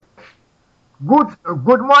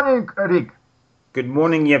Good morning, Rick. Good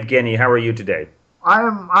morning, Yevgeny. How are you today?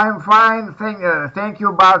 I'm fine. Thank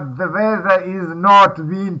you. But the weather is not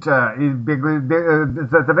winter.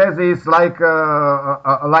 The weather is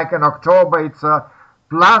like in October. It's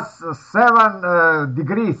plus 7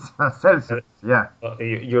 degrees Uh, Celsius. Yeah.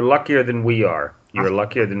 you're luckier than we are. You're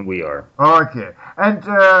luckier than we are. Okay. And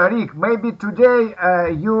Rick, maybe today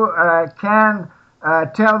you can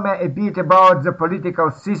tell me a bit about the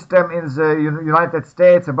political system in the United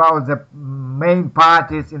States, about the main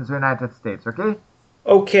parties in the United States. Okay.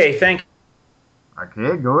 Okay, thank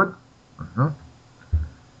Okay. Good. Hmm.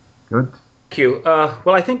 Good. you.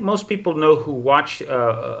 Well, I think most people know who watch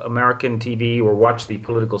American TV or watch the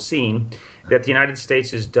political scene that the United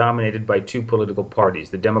States is dominated by two political parties: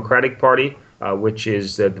 the Democratic Party, which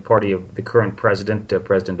is the party of the current president,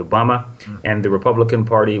 President Obama, and the Republican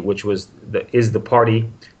Party, which is the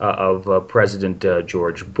party of President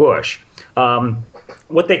George Bush.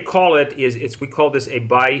 What they call it is we call this a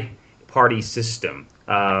bi-party system.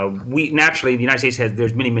 We naturally the United States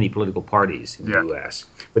there's many political parties in the Yeah. U.S.,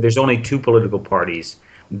 but there's only two political parties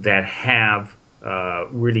that have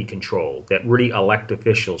really control, that really elect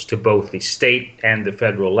officials to both the state and the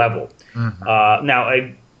federal level. Hmm. Now,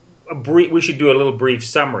 we should do a little brief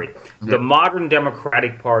summary. The Yeah. modern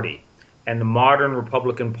Democratic Party and the modern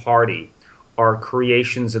Republican Party are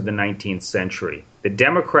creations of the 19th century. The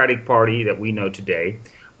Democratic Party that we know today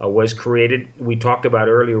was created, we talked about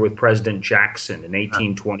earlier, with President Jackson in Uh,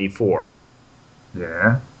 1824.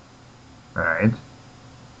 yeah. Right.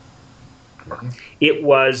 Okay. It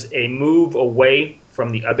was a move away from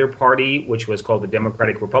the other party, which was called the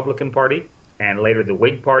Democratic Republican Party, and later the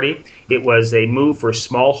Whig Party. It was a move for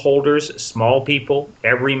smallholders, small people,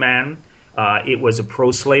 every man. It was a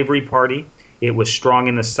pro-slavery party. It was strong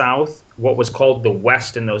in the South, what was called the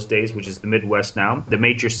West in those days, which is the Midwest now, the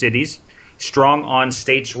major cities. Strong on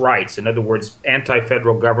states' rights. In other words,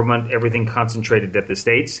 anti-federal government, everything concentrated at the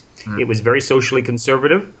states. Mm. It was very socially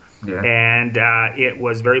conservative, Yeah. and it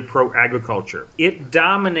was very pro-agriculture. It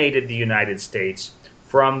dominated the United States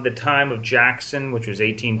from the time of Jackson, which was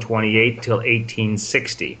 1828, till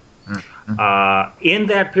 1860. Mm. In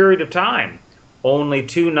that period of time, only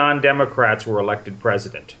two non-Democrats were elected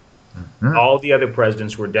president. Mm. All the other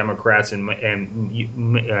presidents were Democrats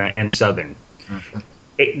and Southern. Mm.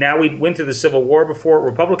 Now we went through the Civil War before.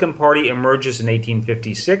 Republican Party emerges in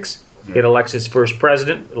 1856. Yeah. It elects its first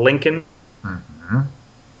president, Lincoln, Mhm.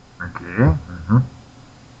 Okay. Mhm.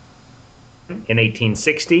 in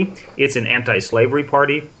 1860. It's an anti-slavery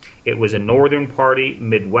party. It was a Northern party,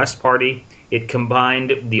 Midwest party. It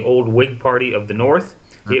combined the old Whig Party of the North.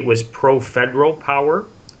 It was pro-federal power.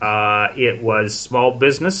 It was small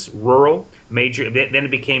business, rural, major. Then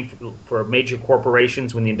it became for major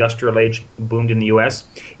corporations when the industrial age boomed in the U.S.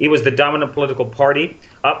 It was the dominant political party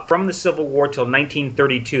up from the Civil War till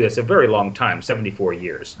 1932. That's a very long time, 74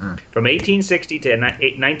 years. Mm. From 1860 to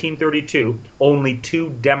 1932, only two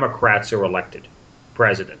Democrats are elected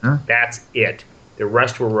president. Mm. That's it. The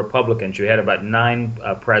rest were Republicans. You had about nine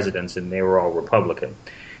presidents, and they were all Republican.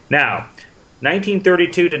 Now,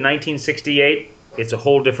 1932 to 1968. It's a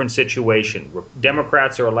whole different situation.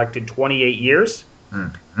 Democrats are elected 28 years.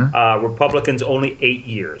 Mhm. Republicans only 8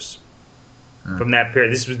 years. From that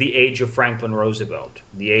period, this was the age of Franklin Roosevelt,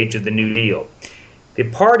 the age of the New Deal. The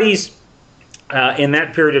parties in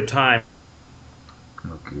that period of time,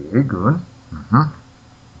 Okay. Good. Mhm.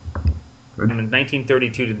 from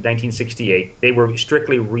 1932 to 1968, they were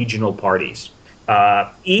strictly regional parties.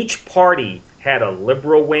 Each party had a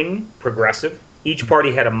liberal wing, progressive. Each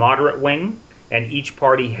party had a moderate wing, and each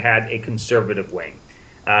party had a conservative wing.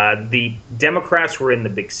 The Democrats were in the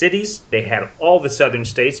big cities. They had all the southern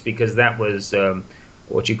states because that was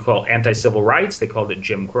what you call anti-civil rights. They called it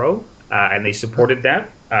Jim Crow, and they supported that.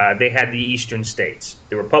 They had the eastern states.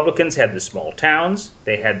 The Republicans had the small towns.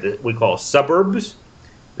 They had the we call suburbs,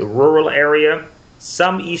 the rural area,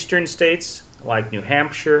 some eastern states like New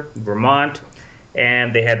Hampshire, Vermont,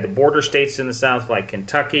 and they had the border states in the south like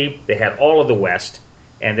Kentucky. They had all of the west,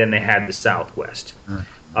 and then they had the Southwest.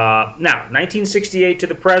 Now, 1968 to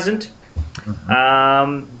the present,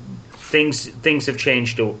 things have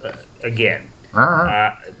changed again.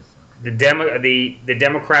 Uh-huh. The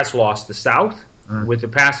Democrats lost the South with the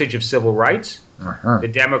passage of civil rights. Uh-huh. The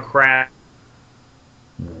Democrats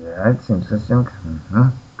Yeah, it's interesting.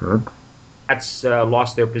 Mhm. Good.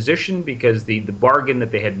 lost their position because the bargain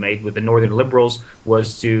that they had made with the Northern Liberals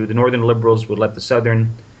was the Northern Liberals would let the Southern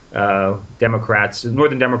Democrats, the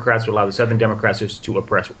Northern Democrats would allow the Southern Democrats to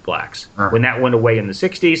oppress blacks. When that went away in the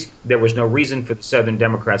 60s, there was no reason for the Southern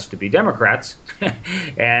Democrats to be Democrats.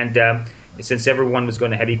 And since everyone was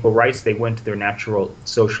going to have equal rights, they went to their natural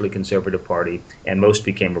socially conservative party, and most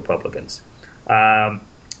became Republicans.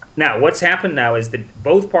 Now, what's happened now is that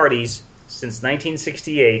both parties, since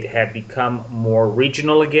 1968, have become more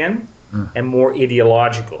regional again and more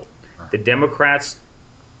ideological. The Democrats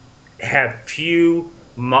have few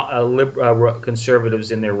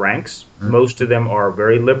conservatives in their ranks. Most of them are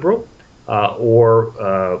very liberal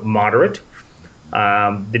or moderate.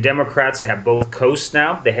 The Democrats have both coasts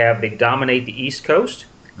now. They dominate the East Coast.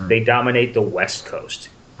 They dominate the West Coast.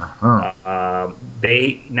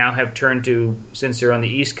 They now have turned to, since they're on the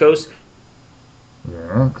East Coast.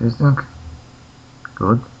 Yeah, interesting.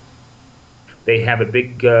 Good. They have a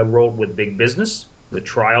big role with big business, the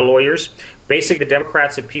trial lawyers. Basically, the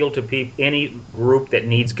Democrats appeal to any group that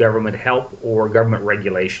needs government help or government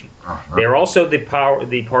regulation. They're also the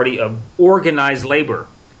party of organized labor.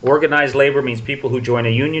 Organized labor means people who join a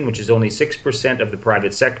union, which is only 6% of the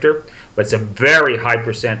private sector, but it's a very high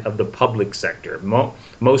percent of the public sector.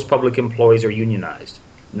 Most public employees are unionized.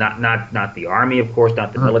 Not the army, of course,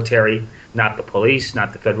 not the military, not the police,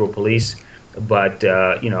 not the federal police, but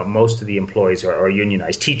most of the employees are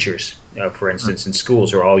unionized. Teachers, for instance, in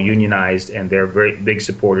schools are all unionized, and they're very big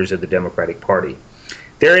supporters of the Democratic Party.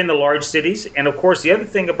 They're in the large cities, and of course, the other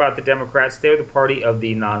thing about the Democrats, they're the party of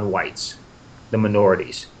the non-whites, the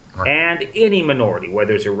minorities. And any minority,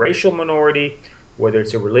 whether it's a racial minority, whether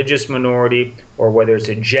it's a religious minority, or whether it's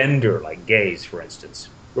a gender, like gays, for instance.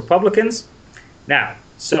 Republicans? Now,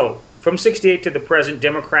 so, from 68 to the present,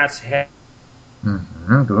 Democrats have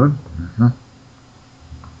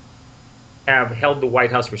held the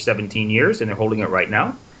White House for 17 years, and they're holding it right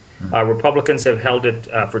now. Republicans have held it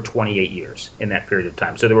for 28 years in that period of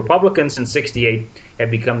time. So the Republicans in 68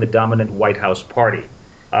 have become the dominant White House party.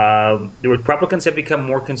 The Republicans have become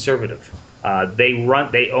more conservative.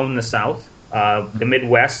 They own the South, the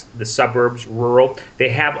Midwest, the suburbs, rural. They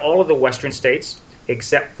have all of the western states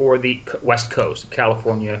except for the West Coast,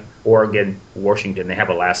 California, Oregon, Washington. They have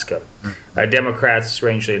Alaska. Democrats,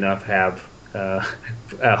 strangely enough, have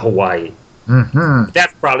Hawaii.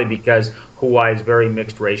 That's probably because Hawaii is very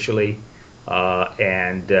mixed racially,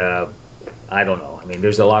 and I don't know. I mean,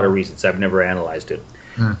 there's a lot of reasons. I've never analyzed it.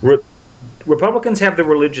 Republicans have the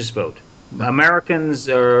religious vote. Americans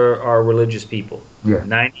are religious people.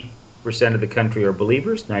 90% of the country are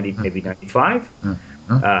believers, maybe 95.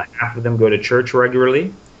 Half of them go to church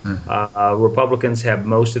regularly. Republicans have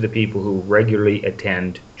most of the people who regularly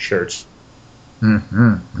attend church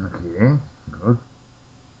Okay, good.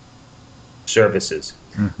 services.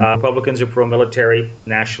 Republicans are pro-military,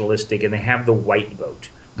 nationalistic, and they have the white vote.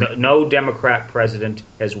 No Democrat president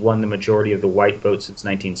has won the majority of the white vote since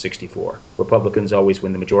 1964. Republicans always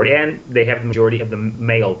win the majority, and they have the majority of the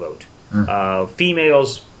male vote.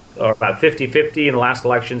 Females are about 50-50 in the last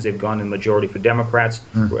elections. They've gone in majority for Democrats.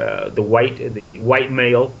 The white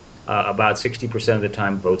male, about 60% of the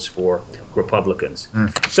time, votes for Republicans.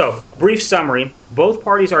 So, brief summary, both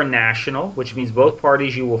parties are national, which means both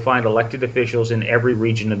parties you will find elected officials in every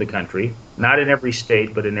region of the country. Not in every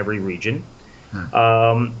state, but in every region.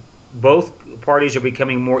 Both parties are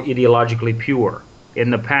becoming more ideologically pure. In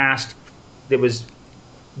the past,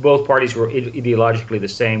 both parties were ideologically the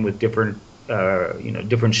same with different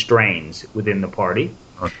strains within the party.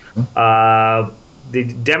 The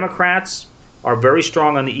Democrats are very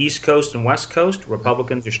strong on the East Coast and West Coast.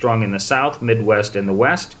 Republicans are strong in the South, Midwest, and the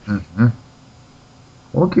West.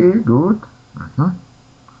 Okay, good.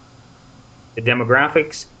 The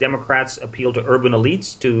Democrats appeal to urban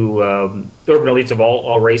elites, of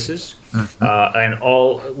all races and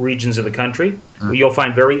all regions of the country. You'll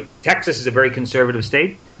find Texas is a very conservative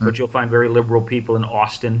state, but you'll find very liberal people in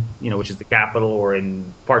Austin, which is the capital, or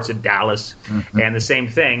in parts of Dallas. And the same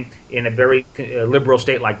thing in a very liberal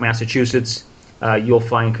state like Massachusetts. You'll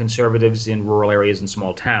find conservatives in rural areas and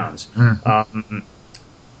small towns.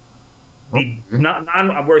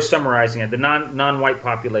 We're summarizing it. The non-white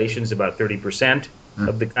population is about 30%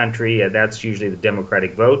 of the country. That's usually the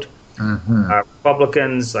Democratic vote.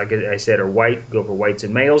 Republicans, like I said, are white, go for whites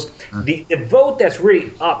and males. The vote that's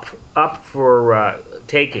really up for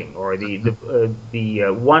taking, or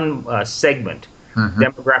the one segment,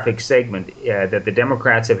 demographic segment that the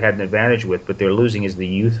Democrats have had an advantage with, but they're losing, is the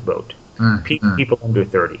youth vote. People under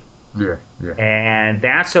 30. Yeah. And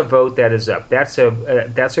that's a vote that is up. That's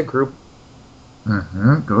a group.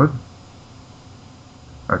 Good.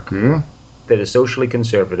 Okay. That is socially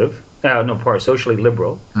conservative. Socially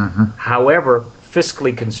liberal. However,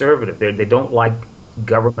 fiscally conservative. They don't like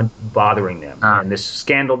government bothering them. And this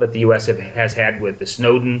scandal that the U.S. has had with the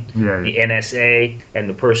Snowden, the NSA, and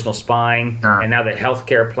the personal spying, and now the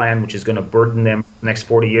healthcare plan, which is going to burden them for the next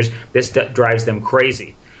 40 years, this drives them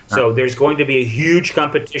crazy. So there's going to be a huge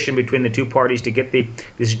competition between the two parties to get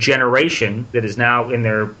this generation that is now in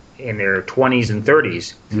their 20s and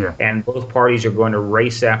 30s, and both parties are going to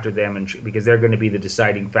race after them, because they're going to be the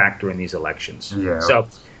deciding factor in these elections. So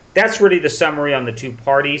that's really the summary on the two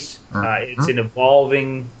parties. It's an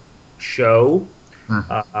evolving show.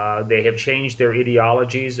 They have changed their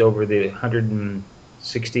ideologies over the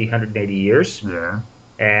 160, 180 years.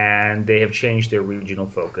 And they have changed their regional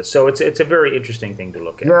focus. So it's a very interesting thing to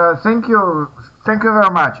look at. Yeah, thank you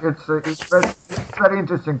very much. It's very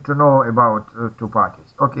interesting to know about two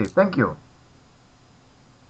parties. Okay, thank you.